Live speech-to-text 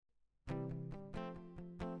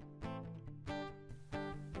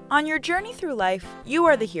On your journey through life, you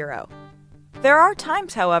are the hero. There are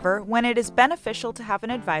times, however, when it is beneficial to have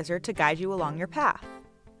an advisor to guide you along your path.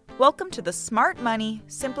 Welcome to the Smart Money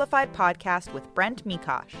Simplified podcast with Brent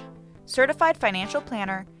Mikosh, certified financial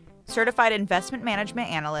planner, certified investment management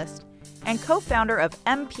analyst, and co-founder of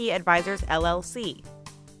MP Advisors LLC.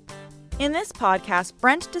 In this podcast,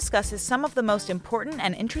 Brent discusses some of the most important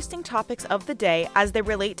and interesting topics of the day as they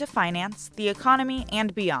relate to finance, the economy,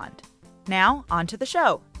 and beyond. Now, on to the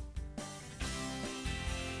show.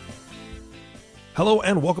 Hello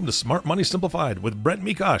and welcome to Smart Money Simplified with Brent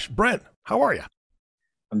Mikosh. Brent, how are you?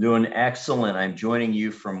 I'm doing excellent. I'm joining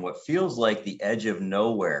you from what feels like the edge of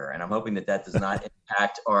nowhere, and I'm hoping that does not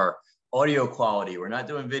impact our audio quality. We're not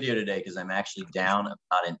doing video today because I'm actually down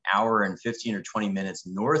about an hour and 15 or 20 minutes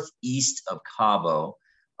northeast of Cabo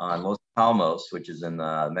on Los Palmos, which is in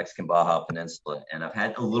the Mexican Baja Peninsula. And I've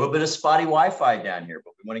had a little bit of spotty Wi-Fi down here,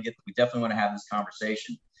 but we definitely want to have this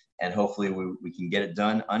conversation, and hopefully we can get it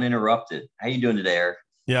done uninterrupted. How you doing today, Eric?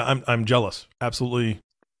 Yeah, I'm jealous. Absolutely,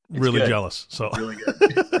 really jealous. So really good.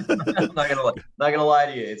 I'm not gonna lie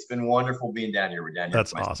to you. It's been wonderful being down here. We're down here.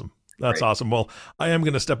 That's awesome. That's awesome. Well, I am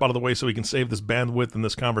going to step out of the way so we can save this bandwidth in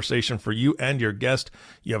this conversation for you and your guest.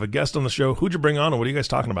 You have a guest on the show. Who'd you bring on, and what are you guys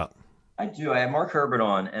talking about? I do. I have Mark Herbert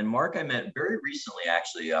on, and Mark I met very recently,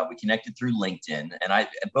 actually. We connected through LinkedIn, and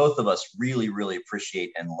both of us really, really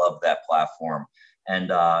appreciate and love that platform. And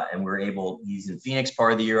we're able, he's in Phoenix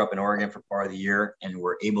part of the year, up in Oregon for part of the year, and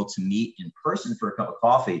we're able to meet in person for a cup of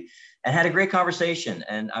coffee and had a great conversation.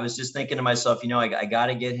 And I was just thinking to myself, I got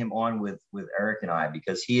to get him on with Eric and I,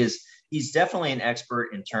 because he's definitely an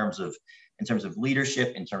expert in terms of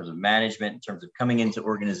leadership, in terms of management, in terms of coming into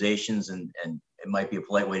organizations, and it might be a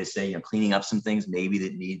polite way to say, cleaning up some things maybe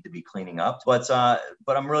that need to be cleaning up. But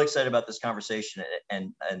I'm really excited about this conversation.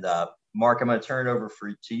 And Mark, I'm going to turn it over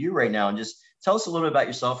to you right now, and just tell us a little bit about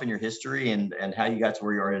yourself and your history and how you got to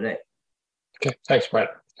where you are today. Okay, thanks, Brent.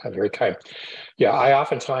 Very kind. Yeah, I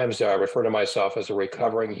oftentimes refer to myself as a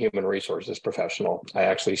recovering human resources professional. I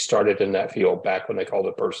actually started in that field back when they called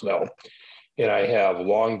it personnel. And I have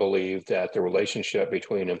long believed that the relationship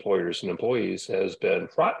between employers and employees has been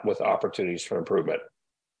fraught with opportunities for improvement.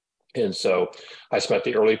 And so I spent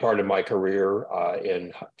the early part of my career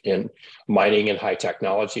in mining and high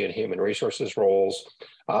technology and human resources roles.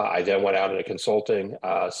 I then went out into consulting.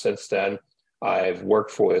 Since then, I've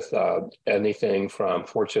worked with anything from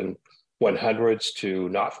Fortune 100s to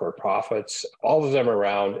not-for-profits, all of them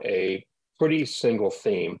around a pretty single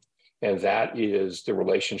theme. And that is the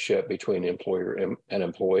relationship between employer and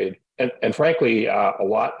employed. And frankly, a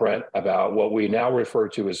lot, Brent, about what we now refer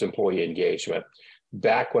to as employee engagement.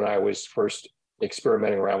 Back when I was first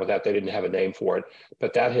experimenting around with that, they didn't have a name for it,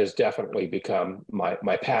 but that has definitely become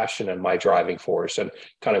my passion and my driving force, and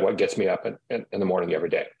kind of what gets me up in the morning every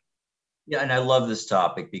day. Yeah, and I love this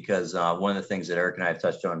topic because one of the things that Eric and I have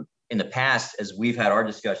touched on in the past, as we've had our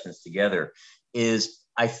discussions together, is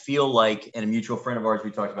I feel like, and a mutual friend of ours,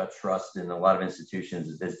 we talked about trust in a lot of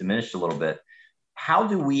institutions has diminished a little bit. How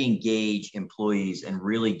do we engage employees and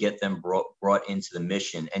really get them brought into the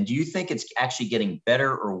mission? And do you think it's actually getting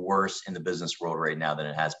better or worse in the business world right now than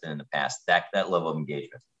it has been in the past, that level of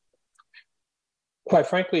engagement? Quite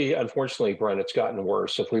frankly, unfortunately, Brent, it's gotten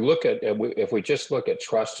worse. If we just look at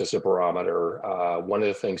trust as a barometer, one of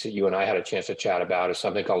the things that you and I had a chance to chat about is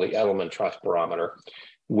something called the Edelman Trust Barometer,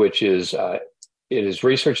 which is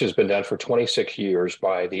research has been done for 26 years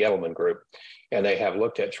by the Edelman Group. And they have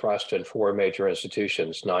looked at trust in four major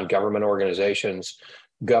institutions: non-government organizations,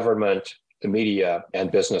 government, the media, and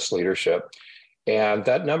business leadership. And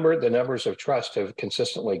the numbers of trust have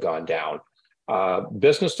consistently gone down.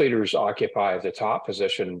 Business leaders occupy the top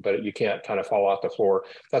position, but you can't kind of fall off the floor.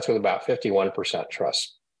 That's with about 51%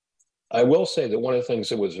 trust. I will say that one of the things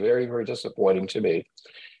that was very, very disappointing to me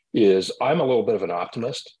is I'm a little bit of an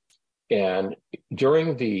optimist. And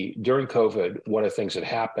during COVID, one of the things that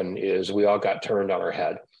happened is we all got turned on our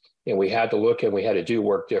head, and we had to look and we had to do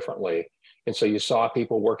work differently. And so you saw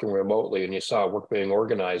people working remotely, and you saw work being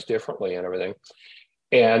organized differently and everything.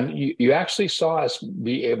 And you actually saw us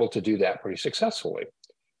be able to do that pretty successfully.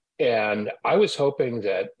 And I was hoping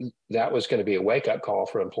that was going to be a wake-up call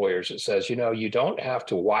for employers that says, you don't have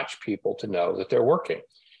to watch people to know that they're working.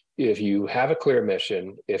 If you have a clear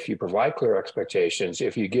mission, if you provide clear expectations,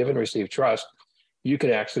 if you give and receive trust, you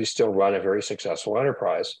can actually still run a very successful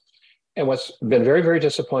enterprise. And what's been very, very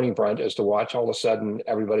disappointing, Brent, is to watch all of a sudden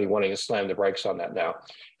everybody wanting to slam the brakes on that now.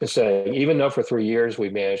 And saying, even though for 3 years we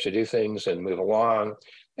managed to do things and move along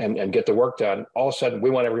and get the work done, all of a sudden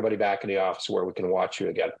we want everybody back in the office where we can watch you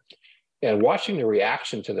again. And watching the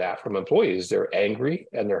reaction to that from employees, they're angry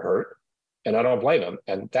and they're hurt. And I don't blame them.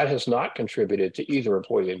 And that has not contributed to either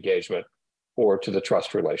employee engagement or to the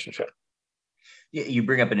trust relationship. You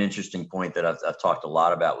bring up an interesting point that I've talked a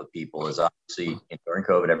lot about with people is obviously during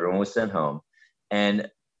COVID, everyone was sent home. And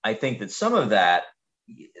I think that some of that,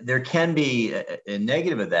 there can be a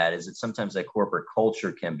negative of that is that sometimes that corporate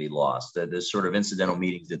culture can be lost. There's sort of incidental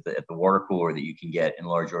meetings at the water cooler that you can get in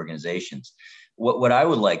large organizations. What I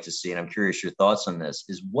would like to see, and I'm curious your thoughts on this,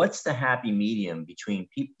 is what's the happy medium between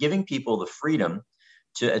giving people the freedom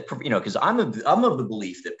to, because I'm of the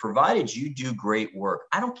belief that provided you do great work,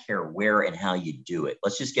 I don't care where and how you do it.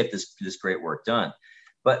 Let's just get this great work done.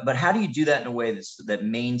 But how do you do that in a way that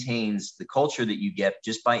maintains the culture that you get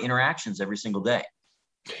just by interactions every single day?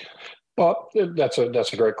 Well, that's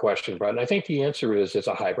a great question, Brett. And I think the answer is it's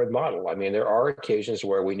a hybrid model. I mean, there are occasions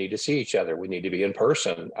where we need to see each other. We need to be in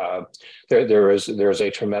person. There's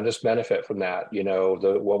a tremendous benefit from that.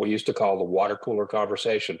 What we used to call the water cooler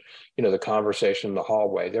conversation. The conversation in the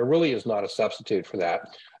hallway. There really is not a substitute for that,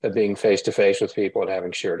 of being face to face with people and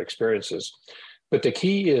having shared experiences. But the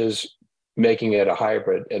key is making it a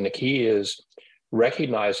hybrid, and the key is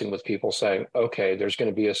recognizing with people saying, okay, there's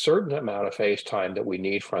going to be a certain amount of face time that we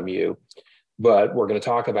need from you, but we're going to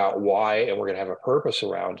talk about why, and we're going to have a purpose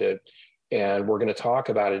around it. And we're going to talk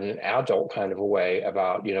about it in an adult kind of a way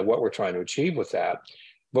about, what we're trying to achieve with that.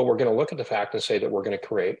 But we're going to look at the fact and say that we're going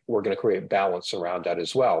to create balance around that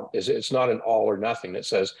as well. It's not an all or nothing that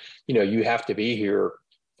says, you have to be here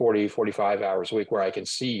 40, 45 hours a week where I can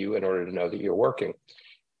see you in order to know that you're working.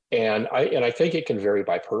 And I think it can vary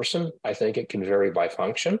by person. I think it can vary by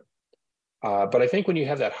function. But I think when you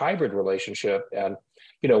have that hybrid relationship, and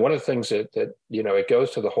one of the things that it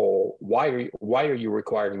goes to the whole why are you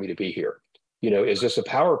requiring me to be here? Is this a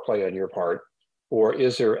power play on your part, or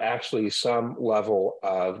is there actually some level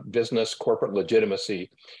of business corporate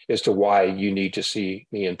legitimacy as to why you need to see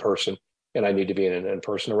me in person, and I need to be in an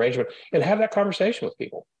in-person arrangement, and have that conversation with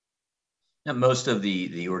people. Now, most of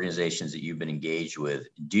the organizations that you've been engaged with,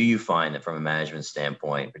 do you find that from a management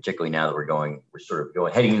standpoint, particularly now that we're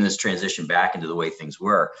heading in this transition back into the way things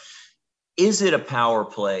were, is it a power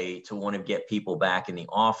play to want to get people back in the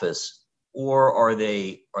office, or are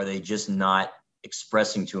they just not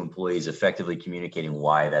expressing to employees, effectively communicating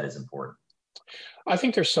why that is important? I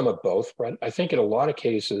think there's some of both, Brent. I think in a lot of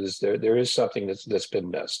cases there is something that's been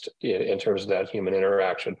missed in terms of that human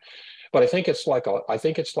interaction. But I think it's like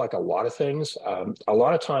a lot of things. A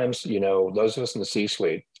lot of times, those of us in the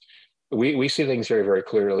C-suite, we see things very, very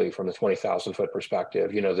clearly from the 20,000 foot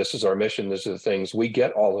perspective. This is our mission. These are the things. We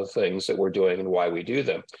get all the things that we're doing and why we do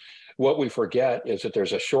them. What we forget is that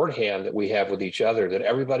there's a shorthand that we have with each other that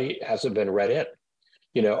everybody hasn't been read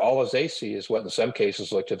in. All as they see is what in some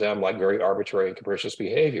cases look to them like very arbitrary and capricious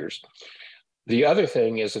behaviors. The other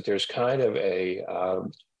thing is that there's kind of a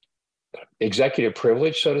executive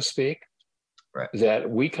privilege, so to speak, right, that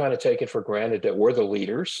we kind of take it for granted that we're the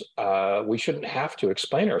leaders. We shouldn't have to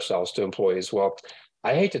explain ourselves to employees. Well,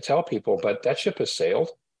 I hate to tell people, but that ship has sailed.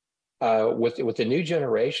 With the new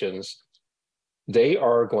generations, they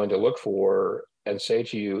are going to look for and say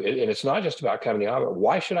to you, and it's not just about coming on, but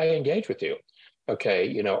why should I engage with you?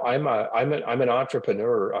 Okay, I'm an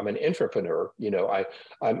entrepreneur. I'm an intrapreneur.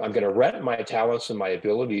 I'm going to rent my talents and my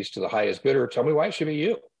abilities to the highest bidder. Tell me why it should be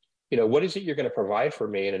you. What is it you're going to provide for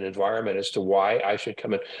me in an environment as to why I should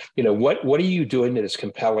come in? What are you doing that is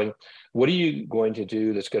compelling? What are you going to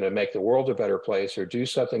do that's going to make the world a better place, or do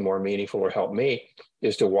something more meaningful, or help me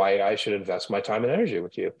as to why I should invest my time and energy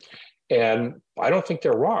with you? And I don't think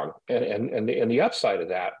they're wrong. And the upside of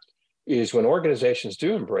that is when organizations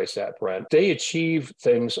do embrace that, Brent, they achieve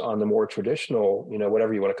things on the more traditional,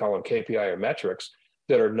 whatever you want to call them, KPI or metrics,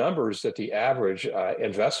 that are numbers that the average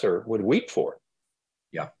investor would weep for.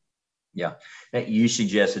 Yeah. Yeah. You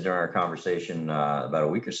suggested during our conversation about a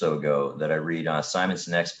week or so ago that I read Simon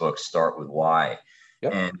Sinek's book, Start With Why.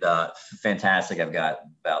 Yep. And fantastic. I've got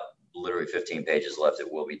about literally 15 pages left.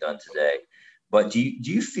 It will be done today. But do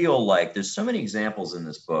you feel like there's so many examples in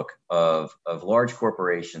this book of large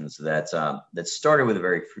corporations that started with a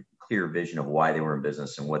very clear vision of why they were in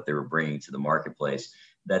business and what they were bringing to the marketplace,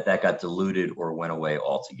 that got diluted or went away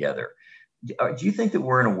altogether? Do you think that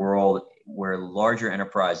we're in a world where larger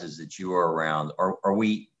enterprises that you are around, are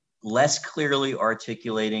we less clearly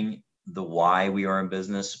articulating the why we are in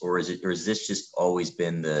business, or is this just always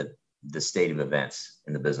been the state of events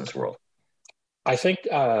in the business world? I think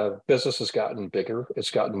business has gotten bigger. It's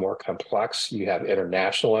gotten more complex. You have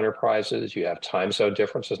international enterprises, you have time zone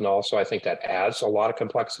differences, and also I think that adds a lot of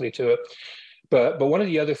complexity to it. But one of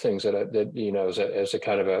the other things that as a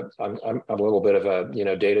kind of I'm a little bit of a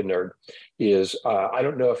data nerd is I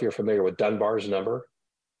don't know if you're familiar with Dunbar's number.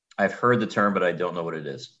 I've heard the term, but I don't know what it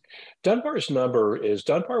is. Dunbar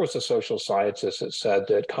was a social scientist that said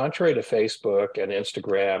that contrary to Facebook and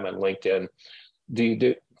Instagram and LinkedIn,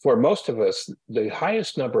 for most of us, the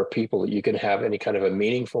highest number of people that you can have any kind of a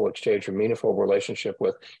meaningful exchange or meaningful relationship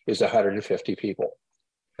with is 150 people.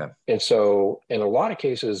 Okay. And so in a lot of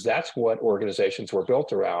cases, that's what organizations were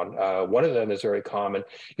built around. One of them is very common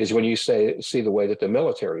is when you see the way that the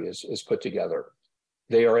military is put together.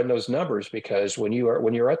 They are in those numbers because when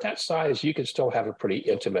you're at that size, you can still have a pretty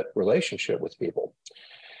intimate relationship with people.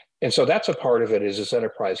 And so that's a part of it is as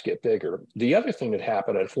enterprise get bigger. The other thing that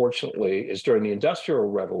happened, unfortunately, is during the Industrial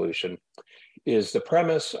Revolution, is the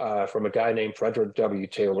premise from a guy named Frederick W.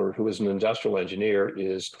 Taylor, who was an industrial engineer,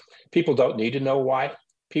 is people don't need to know why.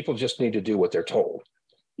 People just need to do what they're told.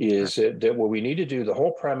 Is that what we need to do? The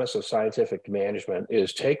whole premise of scientific management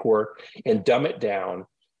is take work and dumb it down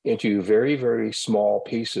into very, very small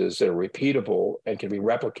pieces that are repeatable and can be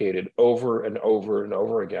replicated over and over and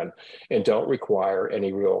over again and don't require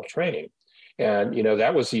any real training. And,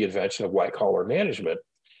 that was the invention of white collar management.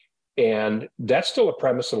 And that's still a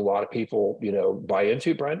premise that a lot of people, buy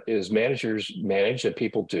into, Brent, is managers manage and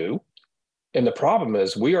people do. And the problem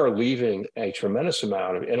is we are leaving a tremendous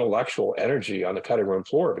amount of intellectual energy on the cutting room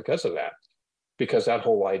floor because of that. Because that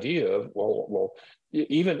whole idea of, well,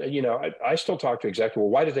 even, I still talk to executives, well,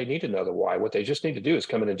 why do they need to know the why? What they just need to do is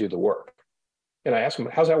come in and do the work. And I ask them,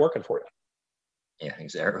 how's that working for you? Yeah,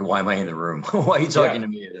 exactly. Why am I in the room? Why are you talking to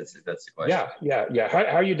me? That's the question. Yeah.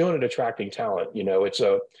 How are you doing at attracting talent? It's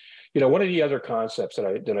one of the other concepts that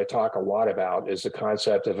I talk a lot about is the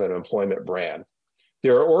concept of an employment brand.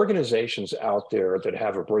 There are organizations out there that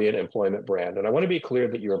have a brilliant employment brand. And I want to be clear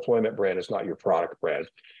that your employment brand is not your product brand.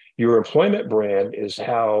 Your employment brand is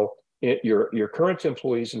how your current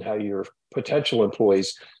employees and how your potential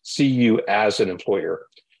employees see you as an employer.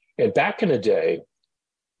 And back in the day,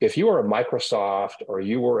 if you were a Microsoft or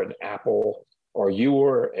you were an Apple or you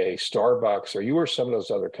were a Starbucks or you were some of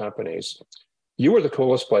those other companies, you were the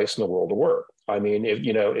coolest place in the world to work. I mean,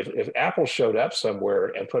 if Apple showed up somewhere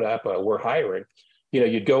and put up we're hiring,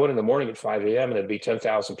 you'd go in the morning at 5 a.m. and there'd be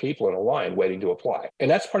 10,000 people in a line waiting to apply. And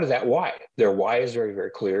that's part of that why. Their why is very,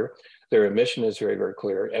 very clear. Their mission is very, very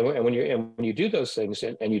clear. And when you do those things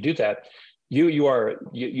and you do that,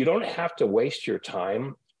 you don't have to waste your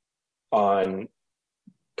time on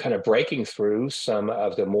kind of breaking through some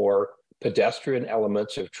of the more pedestrian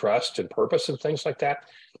elements of trust and purpose and things like that,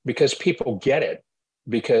 because people get it,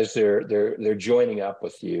 because they're joining up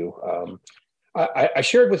with you. I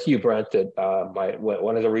shared with you, Brent, that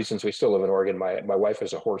one of the reasons we still live in Oregon, my wife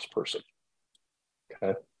is a horse person.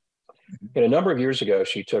 Okay. And a number of years ago,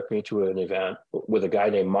 she took me to an event with a guy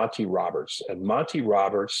named Monty Roberts. And Monty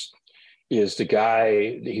Roberts is the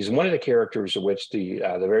guy, he's one of the characters of which the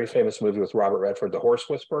very famous movie with Robert Redford, The Horse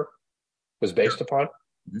Whisperer, was based upon.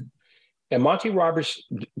 Mm-hmm. And Monty Roberts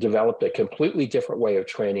developed a completely different way of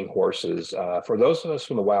training horses. For those of us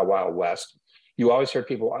from the Wild Wild West, you always heard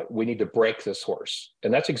people, we need to break this horse.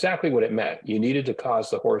 And that's exactly what it meant. You needed to cause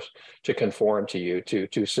the horse to conform to you,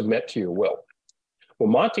 to submit to your will. Well,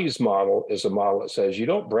 Monty's model is a model that says you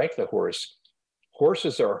don't break the horse.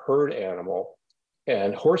 Horses are a herd animal,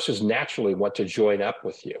 and horses naturally want to join up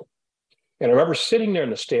with you. And I remember sitting there in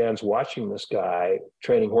the stands watching this guy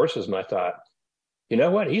training horses, and I thought, you know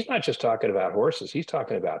what? He's not just talking about horses. He's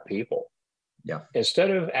talking about people. Yeah. Instead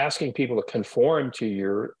of asking people to conform to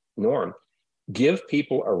your norm, give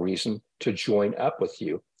people a reason to join up with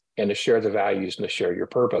you and to share the values and to share your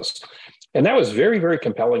purpose. And that was very, very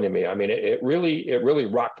compelling to me. I mean, it really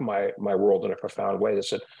rocked my world in a profound way that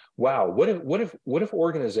said, wow, what if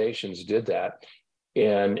organizations did that?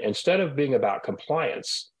 And instead of being about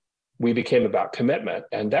compliance, we became about commitment.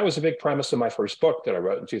 And that was a big premise of my first book that I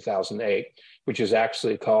wrote in 2008, which is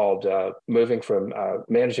actually called Moving from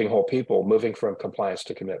Managing Whole People, Moving from Compliance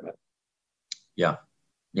to Commitment. Yeah.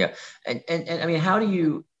 Yeah. And I mean, how do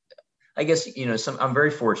you, I guess, I'm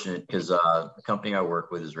very fortunate because the company I work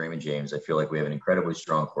with is Raymond James. I feel like we have an incredibly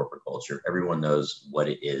strong corporate culture. Everyone knows what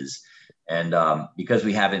it is. And because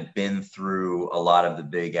we haven't been through a lot of the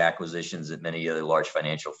big acquisitions that many other large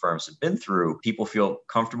financial firms have been through, people feel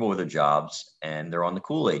comfortable with their jobs and they're on the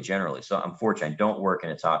Kool-Aid generally. So I'm fortunate. I don't work in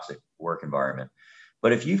a toxic work environment.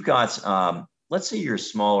 But if you've got, let's say you're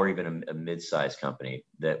small or even a mid-sized company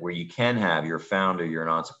where you can have, you're a founder, you're an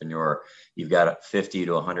entrepreneur, you've got 50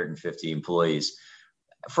 to 150 employees.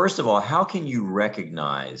 First of all, how can you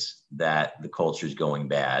recognize that the culture is going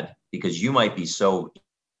bad? Because you might be so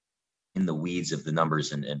in the weeds of the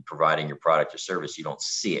numbers and providing your product or service, you don't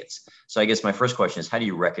see it. So I guess my first question is, how do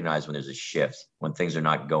you recognize when there's a shift, when things are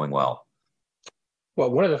not going well? Well,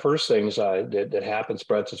 one of the first things that happens,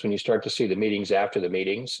 Brett, is when you start to see the meetings after the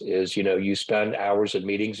meetings is, you spend hours in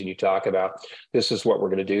meetings and you talk about, this is what we're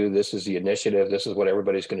going to do. This is the initiative. This is what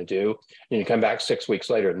everybody's going to do. And you come back 6 weeks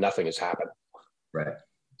later and nothing has happened. Right.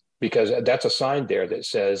 Because that's a sign there that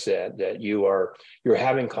says that you're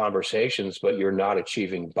having conversations, but you're not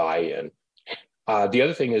achieving buy-in. The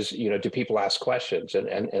other thing is, do people ask questions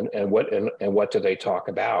and what do they talk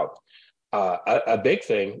about? A big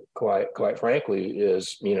thing, quite frankly,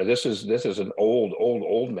 is this is an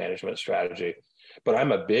old management strategy, but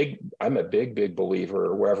I'm a big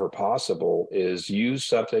believer, wherever possible, is use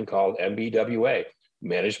something called MBWA,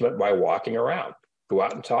 management by walking around. Go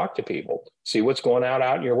out and talk to people, see what's going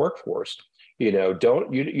out in your workforce. You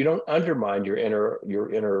don't undermine your inner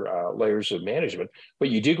layers of management, but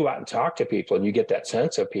you do go out and talk to people, and you get that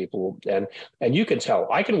sense of people, and you can tell.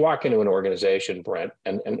 I can walk into an organization, Brent,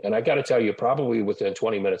 and I got to tell you, probably within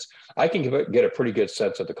 20 minutes, I can get a pretty good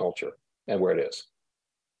sense of the culture and where it is.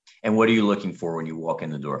 And what are you looking for when you walk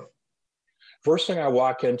in the door? First thing I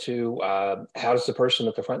walk into, how does the person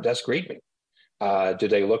at the front desk greet me? Do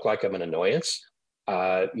they look like I'm an annoyance?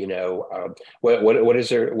 What is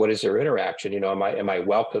their interaction? Am I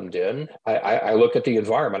welcomed in? I look at the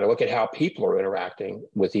environment. I look at how people are interacting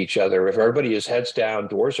with each other. If everybody is heads down,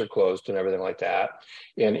 doors are closed, and everything like that,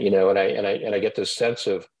 and I get this sense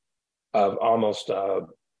of almost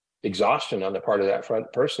exhaustion on the part of that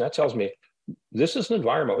front person. That tells me this is an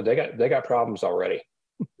environment where they got problems already.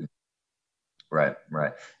 Right.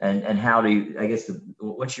 And how do you, I guess,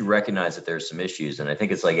 once you recognize that there's some issues, and I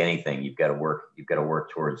think it's like anything, you've got to work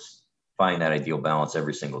towards finding that ideal balance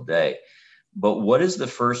every single day. But what is the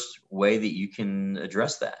first way that you can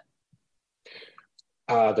address that?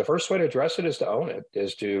 The first way to address it is to own it,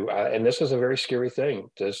 is to, and this is a very scary thing,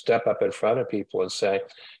 to step up in front of people and say,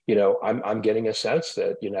 I'm getting a sense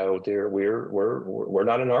that, we're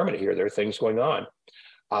not in harmony here. There are things going on.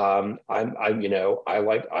 I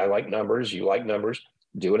like numbers. You like numbers.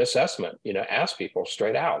 Do an assessment. Ask people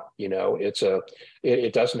straight out.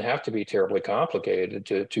 It doesn't have to be terribly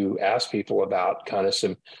complicated to ask people about kind of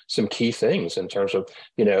some key things in terms of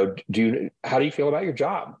how do you feel about your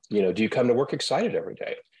job? Do you come to work excited every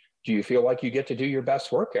day? Do you feel like you get to do your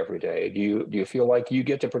best work every day? Do you feel like you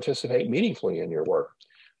get to participate meaningfully in your work?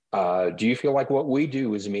 Do you feel like what we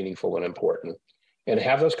do is meaningful and important? And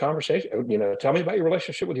have those conversations. Tell me about your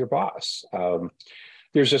relationship with your boss.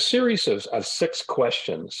 There's a series of 6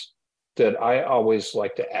 questions that I always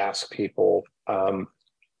like to ask people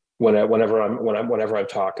whenever I'm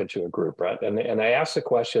talking to a group, right? And I ask the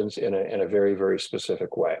questions in a very, very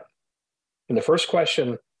specific way. And the first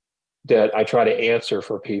question that I try to answer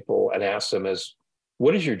for people and ask them is,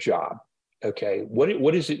 "What is your job? Okay, what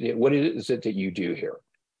is it that you do here?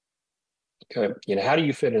 Okay, how do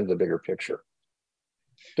you fit into the bigger picture?"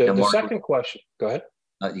 The second question, go ahead.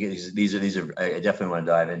 These are. I definitely want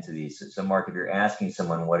to dive into these. So, Mark, if you're asking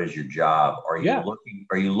someone, "What is your job?" Are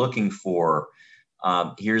you looking for,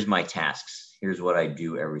 here's my tasks, here's what I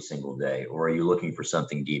do every single day, or are you looking for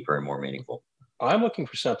something deeper and more meaningful? I'm looking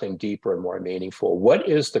for something deeper and more meaningful. What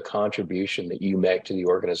is the contribution that you make to the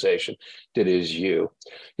organization that is you?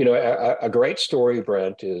 A great story,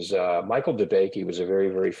 Brent, is Michael DeBakey was a very,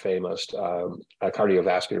 very famous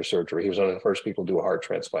cardiovascular surgeon. He was one of the first people to do a heart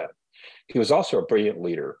transplant. He was also a brilliant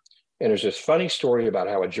leader. And there's this funny story about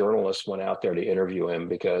how a journalist went out there to interview him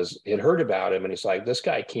because he'd heard about him, and he's like, this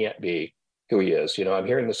guy can't be who he is. I'm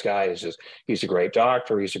hearing this guy is he's a great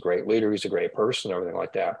doctor, he's a great leader, he's a great person, everything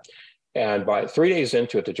like that. And by 3 days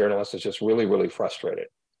into it, the journalist is just really, really frustrated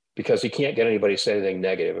because he can't get anybody to say anything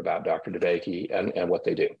negative about Dr. DeBakey and what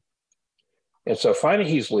they do. And so finally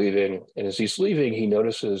he's leaving. And as he's leaving, he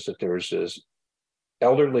notices that there's this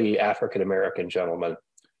elderly African-American gentleman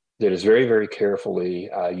that is very, very carefully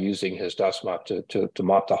using his dust mop to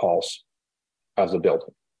mop the halls of the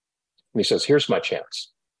building. And he says, "Here's my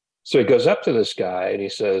chance." So he goes up to this guy and he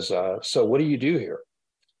says, "So what do you do here?"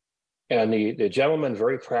 And the gentleman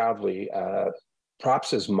very proudly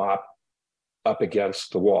props his mop up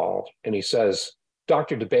against the wall, and he says,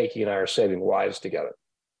 "Dr. DeBakey and I are saving lives together."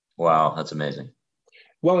 Wow, that's amazing.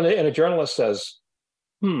 Well, and a journalist says,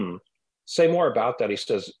 say more about that. He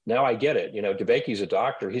says, "Now I get it. DeBakey's a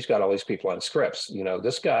doctor. He's got all these people on scripts.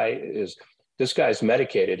 This guy's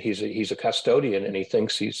medicated. He's a custodian, and he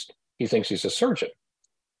thinks he's a surgeon."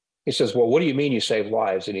 He says, "Well, what do you mean you save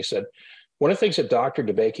lives?" And he said, "One of the things that Dr.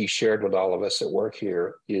 DeBakey shared with all of us at work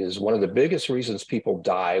here is one of the biggest reasons people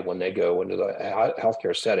die when they go into the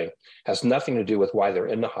healthcare setting has nothing to do with why they're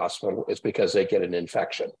in the hospital. It's because they get an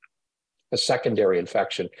infection, a secondary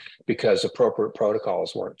infection, because appropriate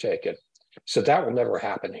protocols weren't taken. So that will never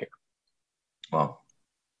happen here." Well,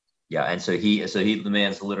 Yeah. And the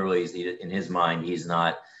man's literally, in his mind, he's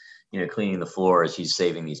not, cleaning the floors. He's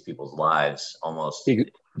saving these people's lives almost.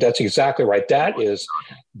 That's exactly right.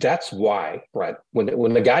 That's why, Brent,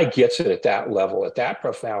 when the guy gets it at that level, at that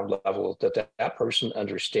profound level, that person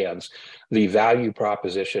understands the value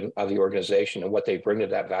proposition of the organization and what they bring to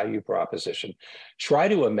that value proposition. Try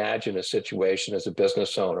to imagine a situation as a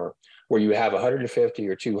business owner where you have 150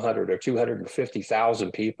 or 200 or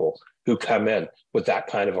 250,000 people who come in with that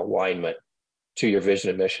kind of alignment to your vision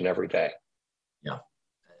and mission every day. Yeah,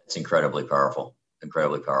 it's incredibly powerful,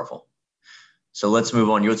 incredibly powerful. So let's move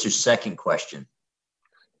on. What's your second question?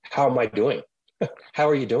 How am I doing? How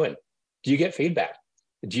are you doing? Do you get feedback?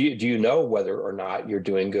 Do you know whether or not you're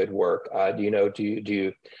doing good work? And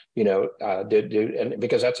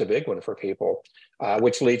because that's a big one for people,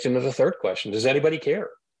 which leads into the third question. Does anybody care?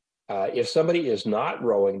 If somebody is not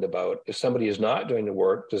rowing the boat, if somebody is not doing the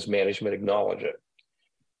work, does management acknowledge it?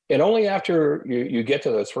 And only after you get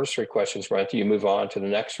to those first three questions, Brent, do you move on to the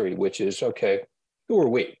next three, which is, okay, who are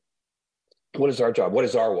we? What is our job? What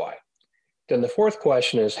is our why? Then the fourth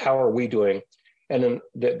question is, how are we doing? And then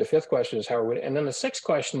the fifth question is, how are we? And then the sixth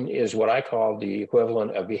question is what I call the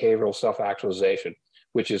equivalent of behavioral self-actualization,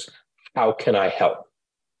 which is, how can I help?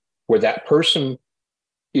 Where that person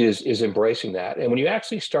is embracing that. And when you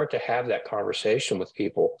actually start to have that conversation with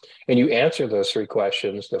people and you answer those three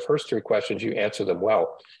questions, the first three questions, you answer them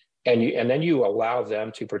well, and then you allow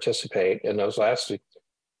them to participate in those last three.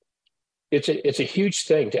 It's a huge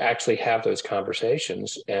thing to actually have those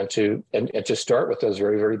conversations and to start with those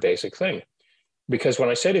very, very basic things. Because when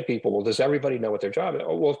I say to people, well, does everybody know what their job is?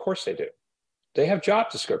 Oh, well, of course they do. They have job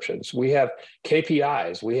descriptions. We have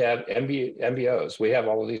KPIs. We have MBOs. We have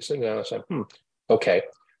all of these things. And I say, okay,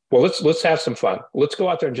 well, let's have some fun. Let's go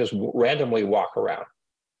out there and just randomly walk around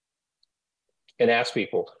and ask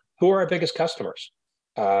people, who are our biggest customers?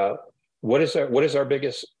 What is our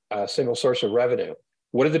biggest single source of revenue?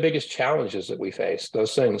 What are the biggest challenges that we face?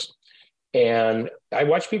 Those things. And I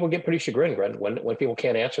watch people get pretty chagrined, Brent, when people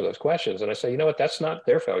can't answer those questions. And I say, you know what? That's not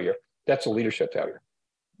their failure. That's a leadership failure.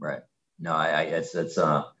 Right. No, I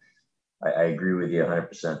agree with you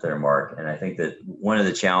 100% there, Mark. And I think that one of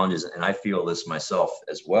the challenges, and I feel this myself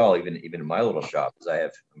as well, even in my little shop, is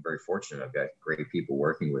I'm very fortunate. I've got great people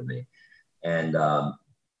working with me. And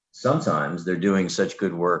sometimes they're doing such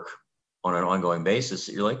good work on an ongoing basis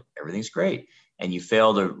that you're like, everything's great. And you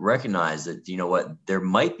fail to recognize that, you know what, there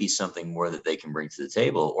might be something more that they can bring to the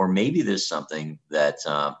table, or maybe there's something that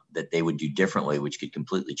they would do differently, which could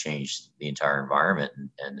completely change the entire environment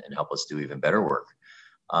and help us do even better work.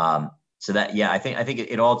 So that, yeah, I think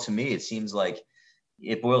it all, to me, it seems like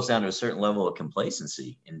it boils down to a certain level of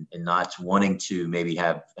complacency and not wanting to maybe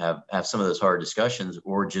have some of those hard discussions,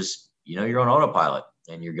 or just, you're on autopilot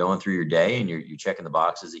and you're going through your day and you're checking the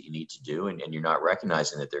boxes that you need to do. And you're not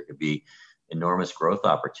recognizing that there could be enormous growth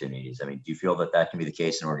opportunities. I mean, do you feel that can be the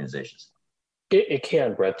case in organizations? It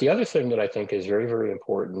can, Brett. The other thing that I think is very, very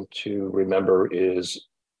important to remember is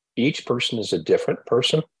each person is a different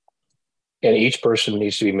person, and each person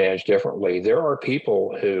needs to be managed differently. There are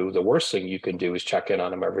people who the worst thing you can do is check in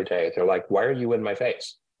on them every day. They're like, why are you in my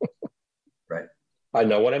face? Right. I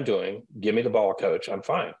know what I'm doing. Give me the ball, coach. I'm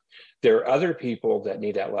fine. There are other people that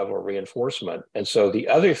need that level of reinforcement. And so the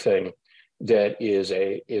other thing that is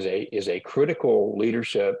a critical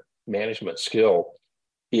leadership management skill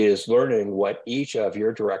is learning what each of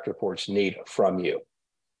your direct reports need from you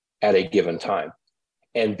at a given time,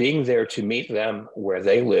 and being there to meet them where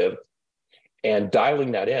they live and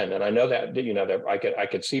dialing that in. And I know that, that I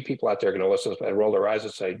could see people out there going to listen and roll their eyes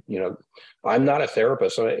and say, I'm not a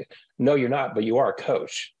therapist. No, you're not, but you are a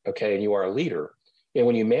coach. Okay. And you are a leader. And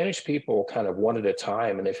when you manage people kind of one at a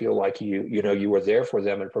time, and they feel like you were there for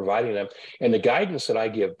them and providing them, and the guidance that I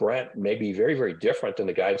give Brent may be very, very different than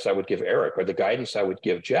the guidance I would give Eric or the guidance I would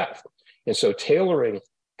give Jeff. And so tailoring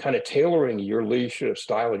your leadership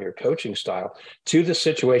style and your coaching style to the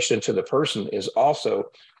situation, to the person, is also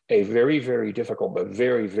a very, very difficult, but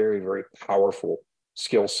very, very, very powerful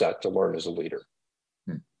skill set to learn as a leader.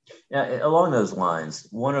 Yeah, along those lines,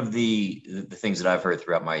 one of the things that I've heard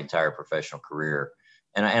throughout my entire professional career,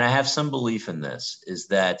 and I have some belief in this, is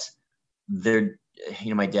that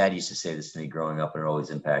my dad used to say this to me growing up, and it always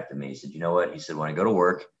impacted me. He said, you know what? He said, when I go to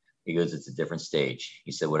work, he goes, it's a different stage.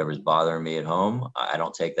 He said, whatever's bothering me at home, I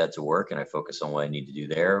don't take that to work, and I focus on what I need to do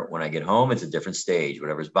there. When I get home, it's a different stage.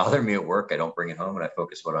 Whatever's bothering me at work, I don't bring it home, and I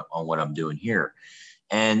focus on what I'm doing here.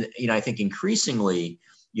 And, I think increasingly,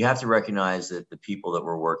 you have to recognize that the people that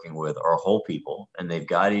we're working with are whole people, and they've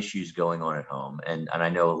got issues going on at home. And I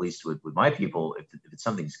know, at least with my people, if it's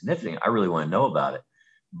something significant, I really want to know about it.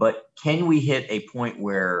 But can we hit a point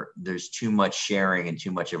where there's too much sharing and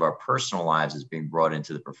too much of our personal lives is being brought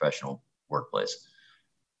into the professional workplace?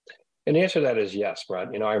 And the answer to that is yes,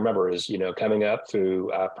 Brent. I remember coming up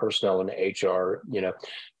through personnel and HR,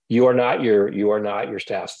 you are not your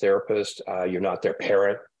staff's therapist. You're not their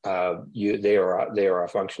parent. They are a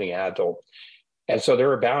functioning adult. And so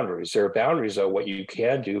there are boundaries. There are boundaries of what you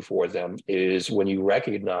can do for them is when you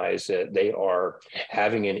recognize that they are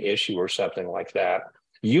having an issue or something like that.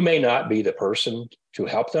 You may not be the person to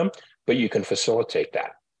help them, but you can facilitate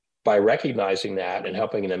that by recognizing that and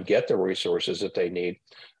helping them get the resources that they need.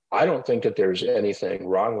 I don't think that there's anything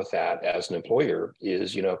wrong with that as an employer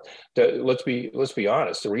let's be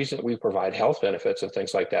honest. The reason that we provide health benefits and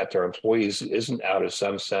things like that to our employees isn't out of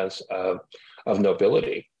some sense of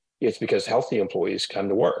nobility. It's because healthy employees come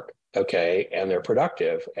to work, okay, and they're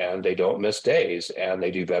productive and they don't miss days and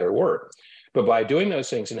they do better work. But by doing those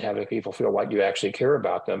things and having people feel like you actually care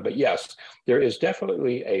about them. But yes, there is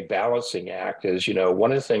definitely a balancing act.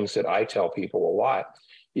 One of the things that I tell people a lot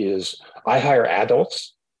is I hire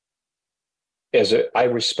adults. I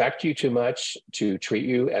respect you too much to treat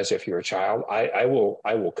you as if you're a child. I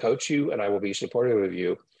will coach you and I will be supportive of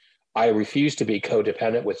you. I refuse to be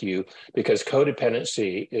codependent with you because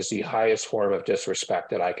codependency is the highest form of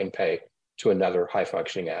disrespect that I can pay to another high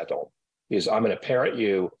functioning adult. I'm going to parent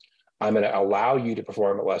you. I'm going to allow you to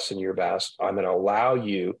perform at less than your best. I'm going to allow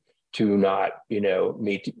you to not,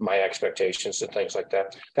 meet my expectations and things like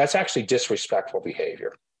that. That's actually disrespectful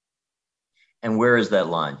behavior. And where is that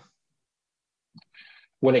line?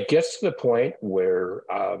 When it gets to the point where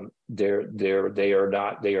they are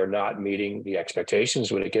not meeting the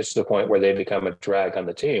expectations, when it gets to the point where they become a drag on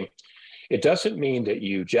the team, it doesn't mean that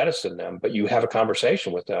you jettison them, but you have a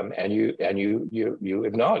conversation with them and you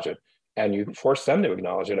acknowledge it and you force them to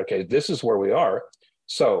acknowledge it. Okay, this is where we are.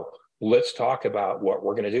 So let's talk about what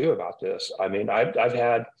we're going to do about this. I mean, I've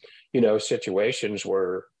had situations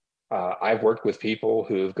where I've worked with people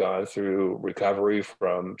who've gone through recovery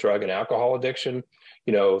from drug and alcohol addiction,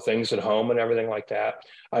 things at home and everything like that.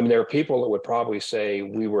 I mean, there are people that would probably say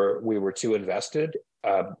we were too invested.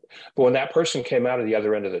 But when that person came out of the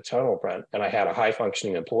other end of the tunnel, Brent, and I had a high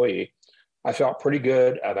functioning employee, I felt pretty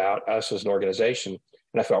good about us as an organization.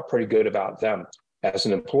 And I felt pretty good about them as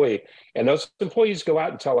an employee. And those employees go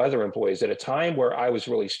out and tell other employees at a time where I was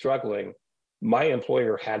really struggling. My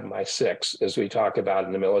employer had my six, as we talk about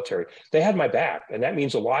in the military. They had my back, and that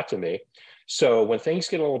means a lot to me. So when things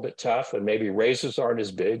get a little bit tough and maybe raises aren't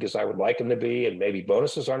as big as I would like them to be, and maybe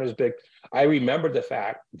bonuses aren't as big, I remember the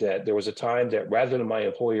fact that there was a time that rather than my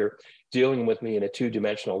employer dealing with me in a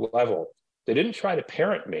two-dimensional level, they didn't try to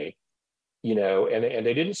parent me, and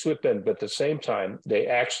they didn't swoop in, but at the same time, they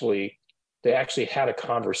actually had a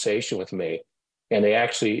conversation with me. And they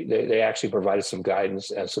actually provided some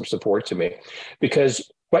guidance and some support to me,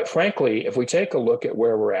 because quite frankly, if we take a look at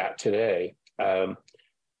where we're at today,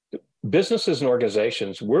 businesses and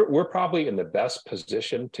organizations, we're probably in the best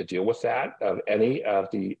position to deal with that of any of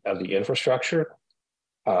the infrastructure.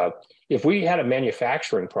 If we had a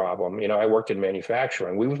manufacturing problem, I worked in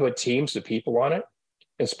manufacturing, we would put teams of people on it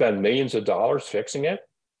and spend millions of dollars fixing it.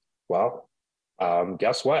 Well,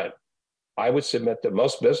 guess what? I would submit that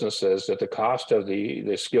most businesses that the cost of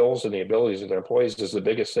the skills and the abilities of their employees is the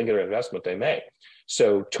biggest singular investment they make.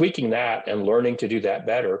 So tweaking that and learning to do that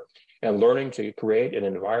better and learning to create an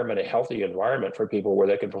environment, a healthy environment for people where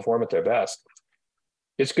they can perform at their best,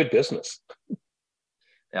 it's good business.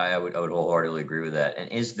 I would wholeheartedly agree with that. And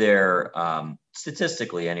is there,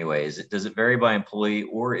 statistically anyway, does it vary by employee,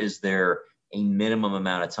 or is there a minimum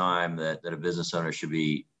amount of time that a business owner should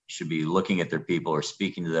be looking at their people or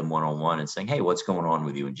speaking to them one-on-one and saying, hey, what's going on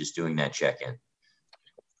with you? And just doing that check-in.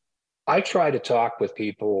 I try to talk with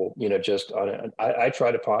people, I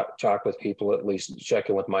try to talk with people, at least check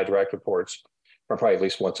in with my direct reports probably at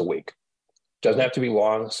least once a week. Doesn't have to be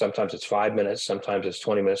long. Sometimes it's 5 minutes, sometimes it's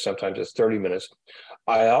 20 minutes, sometimes it's 30 minutes.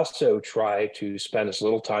 I also try to spend as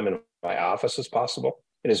little time in my office as possible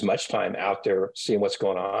and as much time out there seeing what's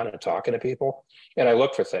going on and talking to people. And I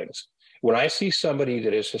look for things. When I see somebody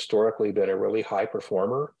that has historically been a really high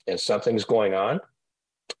performer and something's going on,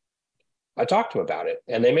 I talk to them about it.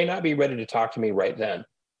 And they may not be ready to talk to me right then,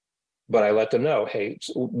 but I let them know, hey,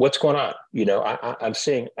 what's going on?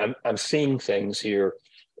 I'm seeing things here.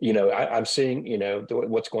 I'm seeing,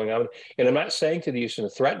 what's going on. And I'm not saying to you in a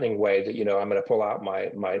threatening way that, I'm going to pull out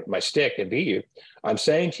my stick and beat you. I'm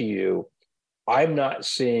saying to you, I'm not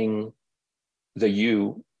seeing the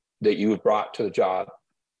you that you have brought to the job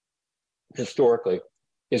historically.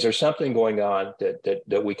 Is there something going on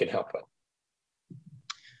that we can help with?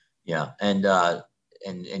 Yeah. And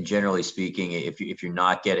and generally speaking, if you're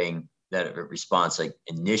not getting that response, like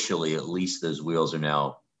initially, at least those wheels are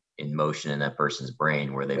now in motion in that person's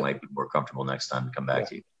brain where they might be more comfortable next time to come back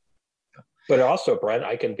to you. But also, Brent,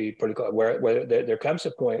 I can be pretty clear where there comes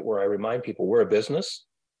a point where I remind people we're a business.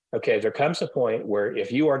 Okay, there comes a point where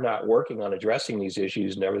if you are not working on addressing these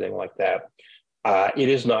issues and everything like that, it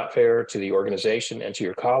is not fair to the organization and to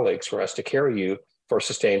your colleagues for us to carry you for a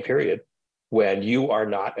sustained period when you are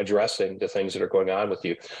not addressing the things that are going on with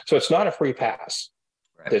you. So it's not a free pass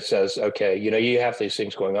that says, okay, you have these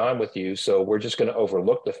things going on with you, so we're just going to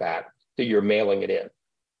overlook the fact that you're mailing it in.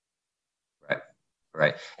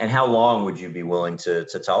 Right. And how long would you be willing to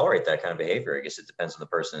tolerate that kind of behavior? I guess it depends on the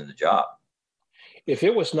person in the job. If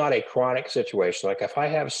it was not a chronic situation, like if I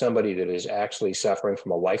have somebody that is actually suffering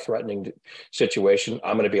from a life-threatening situation,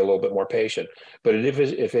 I'm going to be a little bit more patient. But if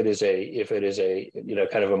it is a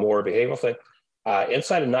kind of a more behavioral thing,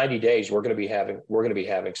 inside of 90 days, we're going to be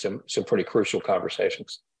having some pretty crucial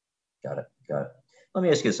conversations. Got it. Let me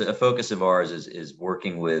ask you this. A focus of ours is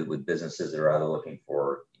working with businesses that are either looking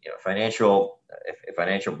for a financial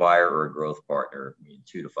buyer or a growth partner in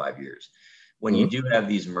 2 to 5 years. When you do have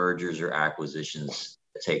these mergers or acquisitions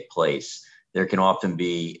that take place, there can often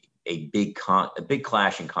be a big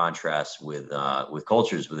clash and contrast with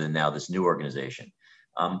cultures within now this new organization.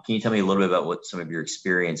 Can you tell me a little bit about what some of your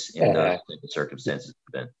experience in those type of circumstances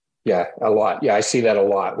have been? Yeah, a lot. Yeah, I see that a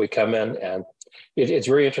lot. We come in and it's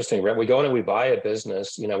very interesting. We go in and we buy a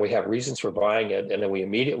business, we have reasons for buying it, and then we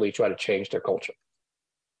immediately try to change their culture.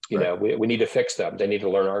 We need to fix them. They need to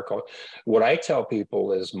learn our culture. What I tell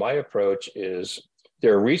people is my approach is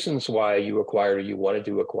there are reasons why you wanted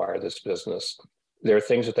to acquire this business. There are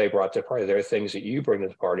things that they brought to the party. There are things that you bring to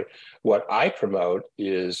the party. What I promote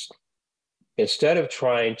is instead of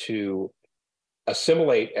trying to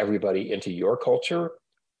assimilate everybody into your culture,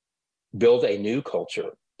 build a new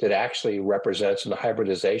culture that actually represents the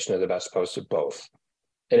hybridization of the best post of both,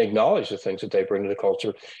 and acknowledge the things that they bring to the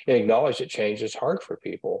culture, and acknowledge that change is hard for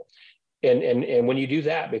people. And when you do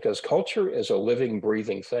that, because culture is a living,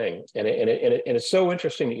 breathing thing. And it's so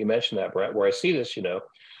interesting that you mentioned that, Brett, where I see this,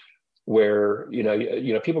 where,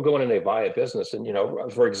 people go in and they buy a business. And,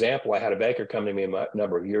 for example, I had a banker come to me a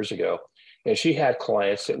number of years ago, and she had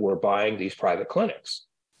clients that were buying these private clinics.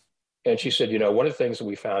 And she said, one of the things that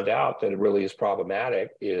we found out that really is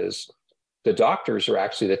problematic is the doctors are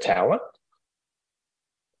actually the talent.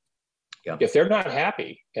 Yeah. If they're not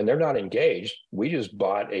happy and they're not engaged, we just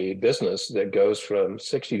bought a business that goes from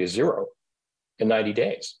 60 to 0 in 90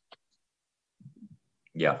 days.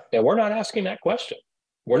 Yeah. And we're not asking that question.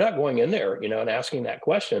 We're not going in there, and asking that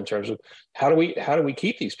question in terms of how do we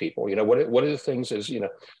keep these people? What are the things is,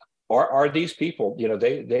 are these people,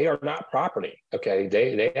 they are not property. Okay.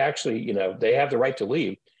 They actually, they have the right to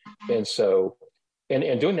leave. And so,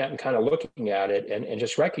 and doing that and kind of looking at it and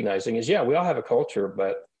just recognizing is, yeah, we all have a culture,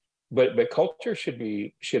 but culture should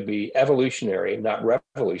be evolutionary, not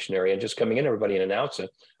revolutionary, and just coming in everybody and announcing,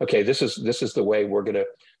 okay, this is the way we're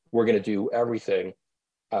gonna do everything.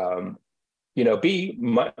 My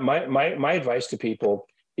advice to people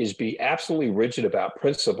is be absolutely rigid about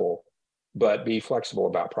principle, but be flexible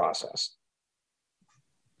about process.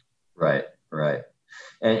 Right.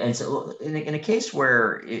 And so in a case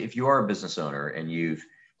where if you are a business owner and you've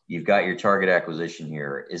got your target acquisition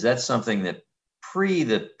here, is that something that pre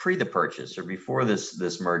the purchase or before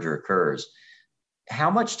this merger occurs, how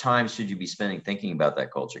much time should you be spending thinking about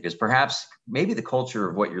that culture? Because perhaps maybe the culture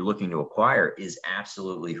of what you're looking to acquire is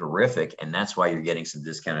absolutely horrific, and that's why you're getting some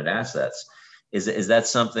discounted assets. Is that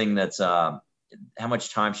something that's how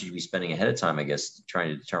much time should you be spending ahead of time, I guess, trying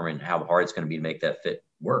to determine how hard it's going to be to make that fit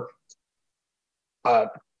work?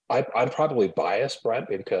 I'm probably biased, Brent,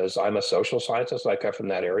 because I'm a social scientist. I come from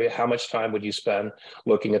that area. How much time would you spend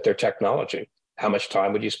looking at their technology? How much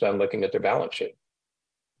time would you spend looking at their balance sheet?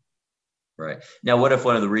 Right. Now, what if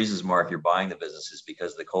one of the reasons, Mark, you're buying the business is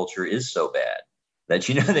because the culture is so bad that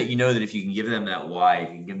that if you can give them that why, if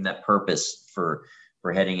you can give them that purpose for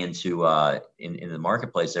heading into in the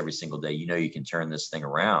marketplace every single day, you can turn this thing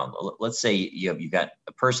around. Let's say you've got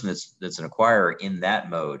a person that's an acquirer in that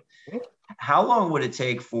mode. How long would it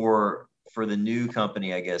take for the new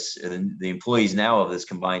company, I guess, the employees now of this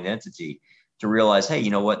combined entity to realize, hey,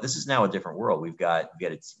 you know what, this is now a different world. We've got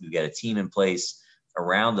a team in place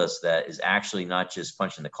around us that is actually not just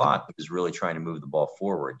punching the clock, but is really trying to move the ball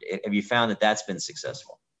forward. Have you found that that's been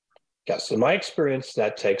successful? Yes. In my experience,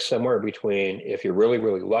 that takes somewhere between, if you're really,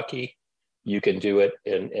 really lucky, you can do it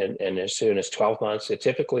in as soon as 12 months. It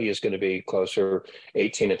typically is going to be closer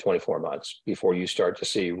 18 to 24 months before you start to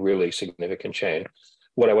see really significant change.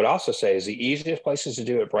 What I would also say is the easiest places to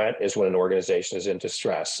do it, Brent, is when an organization is in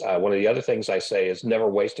distress. One of the other things I say is never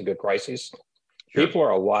waste a good crisis. Sure. People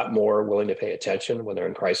are a lot more willing to pay attention when they're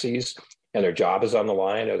in crises and their job is on the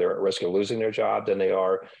line or they're at risk of losing their job than they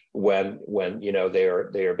are when they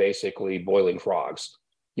are basically boiling frogs,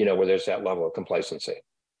 where there's that level of complacency.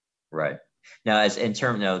 Right. Now,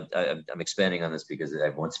 I'm expanding on this because I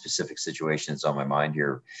have one specific situation that's on my mind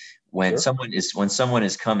here. When someone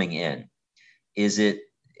is coming in, does it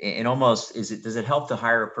help to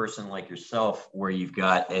hire a person like yourself where you've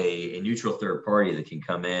got a neutral third party that can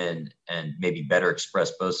come in and maybe better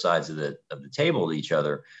express both sides of the table to each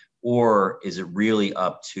other? Or is it really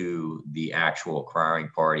up to the actual acquiring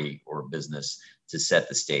party or business to set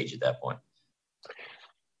the stage at that point?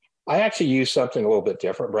 I actually use something a little bit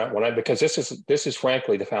different, Brent, because this is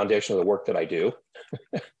frankly the foundation of the work that I do.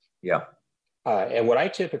 Yeah. And what I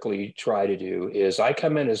typically try to do is I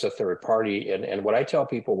come in as a third party. And what I tell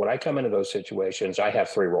people when I come into those situations, I have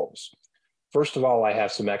three roles. First of all, I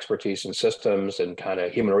have some expertise in systems and kind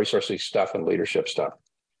of human resources stuff and leadership stuff.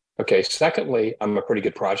 Okay. Secondly, I'm a pretty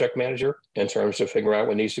good project manager in terms of figuring out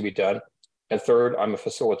what needs to be done. And third, I'm a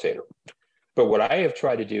facilitator. But what I have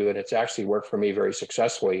tried to do, and it's actually worked for me very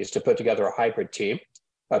successfully, is to put together a hybrid team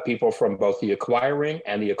of people from both the acquiring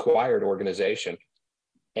and the acquired organization,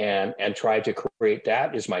 and try to create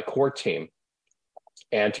that as my core team,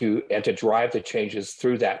 and to drive the changes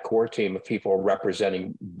through that core team of people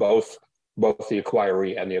representing both the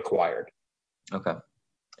acquiree and the acquired. Okay.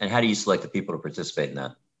 And how do you select the people to participate in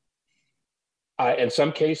that? In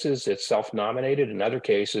some cases, it's self-nominated. In other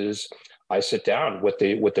cases, I sit down with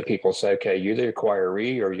the people and say, okay, you're the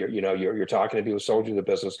acquiree, or you're talking to people who sold you the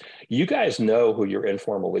business. You guys know who your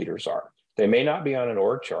informal leaders are. They may not be on an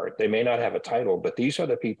org chart. They may not have a title, but these are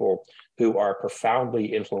the people who are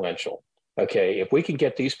profoundly influential. Okay, if we can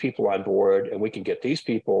get these people on board and we can get these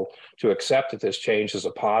people to accept that this change is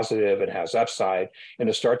a positive and has upside, and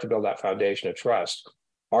to start to build that foundation of trust,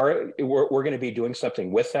 we're going to be doing something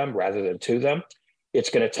with them rather than to them. It's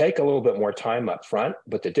going to take a little bit more time up front,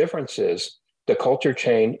 but the difference is the culture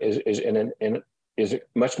chain is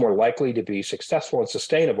much more likely to be successful and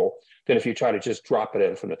sustainable than if you try to just drop it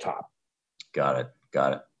in from the top. Got it.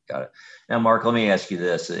 Now, Mark, let me ask you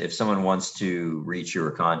this. If someone wants to reach you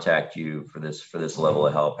or contact you for this level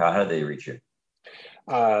of help, how do they reach you?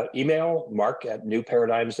 Email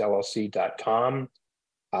mark@newparadigmsllc.com.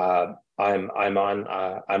 I'm on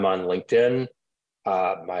LinkedIn.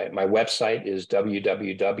 My website is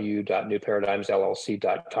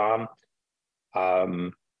www.newparadigmsllc.com.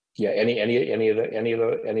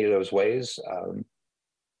 Any of those ways.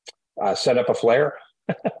 Set up a flare.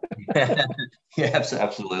 Yeah,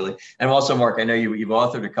 absolutely. And also, Mark, I know you've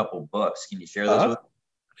authored a couple books. Can you share those with us?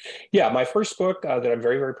 Yeah, my first book that I'm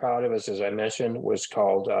very, very proud of, as I mentioned, was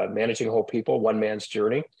called Managing Whole People: One Man's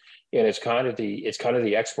Journey. And it's kind of the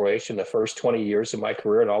exploration, the first 20 years of my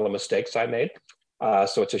career and all the mistakes I made.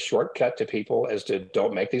 So it's a shortcut to people as to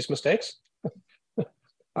don't make these mistakes.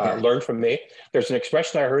 Learn from me. There's an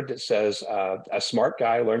expression I heard that says a smart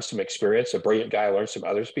guy learns from experience, a brilliant guy learns from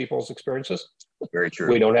other people's experiences. Very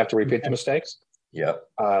true. We don't have to repeat the mistakes. Yeah.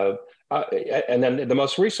 And then the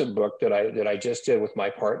most recent book that I just did with my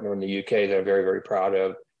partner in the UK that I'm very, very proud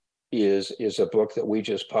of is a book that we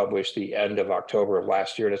just published the end of October of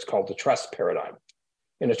last year, and it's called The Trust Paradigm.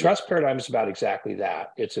 And the trust paradigm is about exactly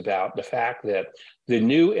that. It's about the fact that the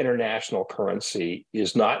new international currency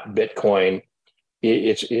is not Bitcoin.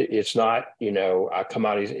 It's not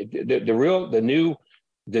commodities.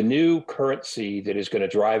 The new currency that is going to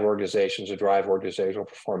drive organizations and drive organizational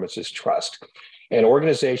performance is trust. And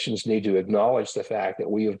organizations need to acknowledge the fact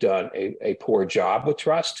that we have done a poor job with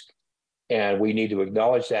trust, and we need to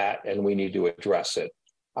acknowledge that, and we need to address it.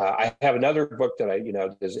 I have another book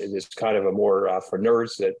that is kind of a more for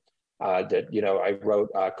nerds that I wrote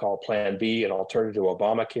called Plan B, an alternative to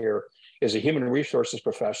Obamacare. As a human resources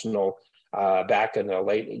professional, back in the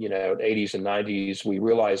late 80s and 90s, we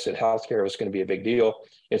realized that healthcare was going to be a big deal,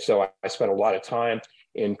 and so I spent a lot of time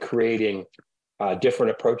in creating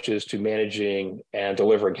different approaches to managing and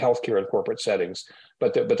delivering healthcare in corporate settings.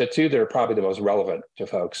 But the two that are probably the most relevant to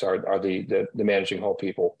folks are the managing whole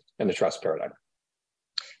people and the trust paradigm.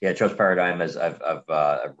 Yeah, Trust Paradigm,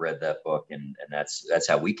 I've read that book, and that's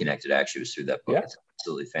how we connected. Actually, was through that book. Yeah. It's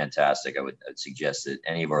absolutely fantastic. I would suggest that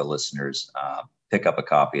any of our listeners pick up a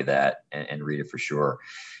copy of that and read it for sure.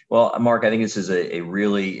 Well, Mark, I think this is a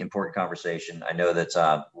really important conversation. I know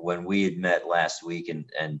that when we had met last week and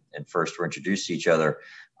first were introduced to each other,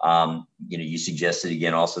 you suggested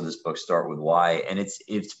again also this book, Start With Why, and it's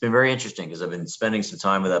been very interesting because I've been spending some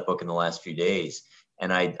time with that book in the last few days.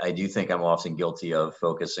 And I do think I'm often guilty of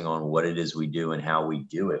focusing on what it is we do and how we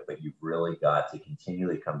do it, but you've really got to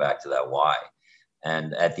continually come back to that why.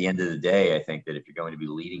 And at the end of the day, I think that if you're going to be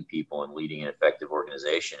leading people and leading an effective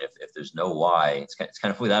organization, if there's no why, it's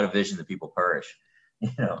kind of without a vision that people perish,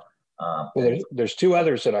 Well, there's two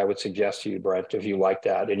others that I would suggest to you, Brent, if you like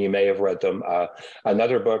that, and you may have read them.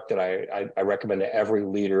 Another book that I recommend to every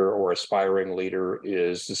leader or aspiring leader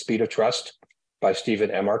is The Speed of Trust by Stephen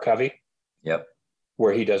M. R. Covey. Yep.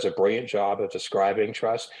 Where he does a brilliant job of describing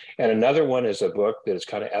trust. And another one is a book that is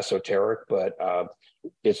kind of esoteric, but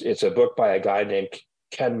it's a book by a guy named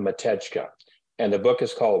Ken Matejka. And the book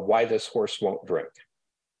is called Why This Horse Won't Drink.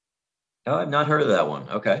 Oh, I've not heard of that one.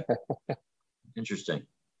 Okay. Interesting.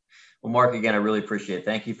 Well, Mark, again, I really appreciate it.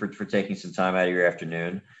 Thank you for taking some time out of your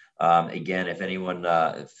afternoon. Again, if anyone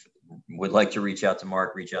would like to reach out to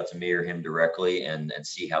Mark, reach out to me or him directly and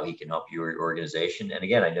see how he can help your organization. And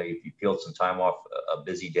again, I know you peeled some time off a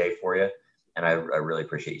busy day for you, and I really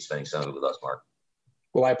appreciate you spending some of it with us, Mark.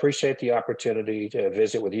 Well, I appreciate the opportunity to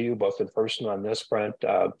visit with you both in person on this, Brent.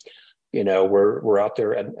 We're out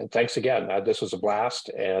there, and thanks again. This was a blast,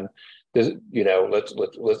 and this, let's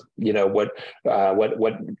what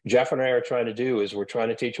Jeff and I are trying to do is we're trying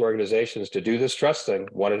to teach organizations to do this trust thing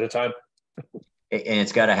one at a time. And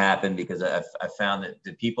it's got to happen because I found that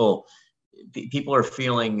the people are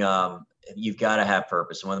feeling you've got to have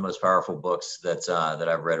purpose. And one of the most powerful books that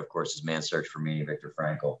I've read, of course, is Man's Search for Meaning, Viktor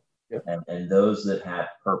Frankl. Yep. And those that have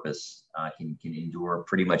purpose can endure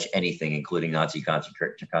pretty much anything, including Nazi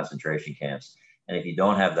concentration camps. And if you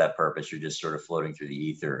don't have that purpose, you're just sort of floating through the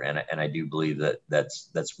ether. And I do believe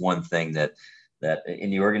that's one thing that in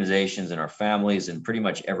the organizations and our families and pretty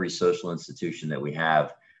much every social institution that we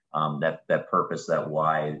have, that purpose, that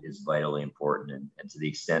why is vitally important. And to the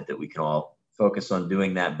extent that we can all focus on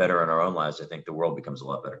doing that better in our own lives, I think the world becomes a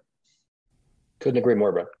lot better. Couldn't agree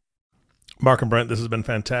more, Brent. Mark and Brent, this has been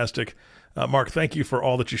fantastic. Mark, thank you for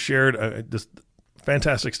all that you shared. Just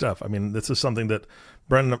fantastic stuff. I mean, this is something that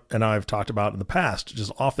Brent and I have talked about in the past,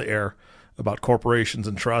 just off the air, about corporations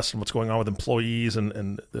and trust and what's going on with employees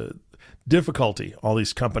and the difficulty all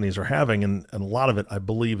these companies are having. And a lot of it, I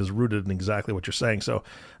believe, is rooted in exactly what you're saying. So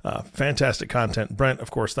fantastic content. Brent, of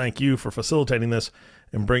course, thank you for facilitating this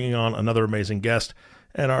and bringing on another amazing guest.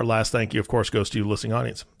 And our last thank you, of course, goes to you, listening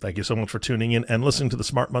audience. Thank you so much for tuning in and listening to the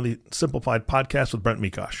Smart Money Simplified podcast with Brent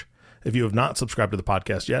Mikosh. If you have not subscribed to the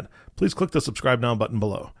podcast yet, please click the subscribe now button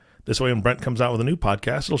below. This way, when Brent comes out with a new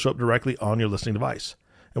podcast, it'll show up directly on your listening device.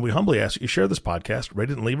 And we humbly ask that you share this podcast, rate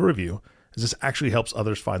it, and leave a review, as this actually helps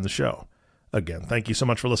others find the show. Again, thank you so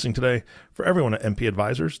much for listening today. For everyone at MP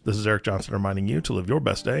Advisors, this is Eric Johnson reminding you to live your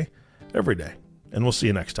best day every day. And we'll see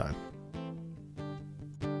you next time.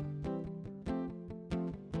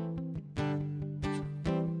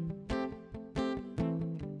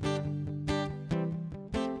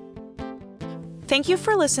 Thank you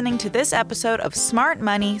for listening to this episode of Smart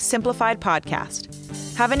Money Simplified Podcast.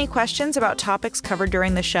 Have any questions about topics covered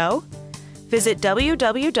during the show? Visit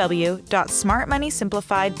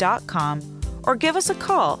www.smartmoneysimplified.com or give us a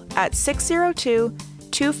call at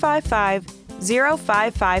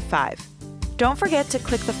 602-255-0555. Don't forget to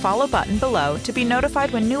click the follow button below to be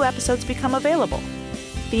notified when new episodes become available.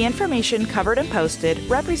 The information covered and posted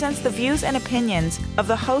represents the views and opinions of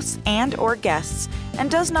the hosts and/or guests and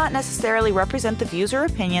does not necessarily represent the views or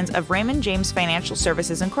opinions of Raymond James Financial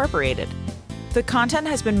Services Incorporated. The content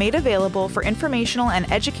has been made available for informational and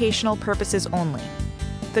educational purposes only.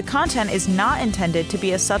 The content is not intended to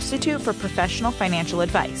be a substitute for professional financial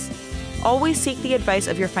advice. Always seek the advice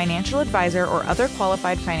of your financial advisor or other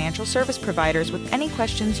qualified financial service providers with any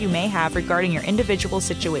questions you may have regarding your individual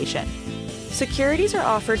situation. Securities are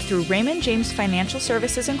offered through Raymond James Financial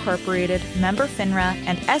Services Incorporated, member FINRA,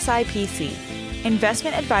 and SIPC.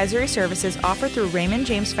 Investment advisory services offered through Raymond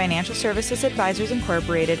James Financial Services Advisors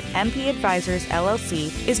Incorporated, MP Advisors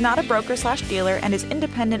LLC, is not a broker/dealer and is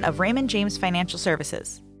independent of Raymond James Financial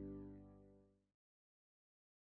Services.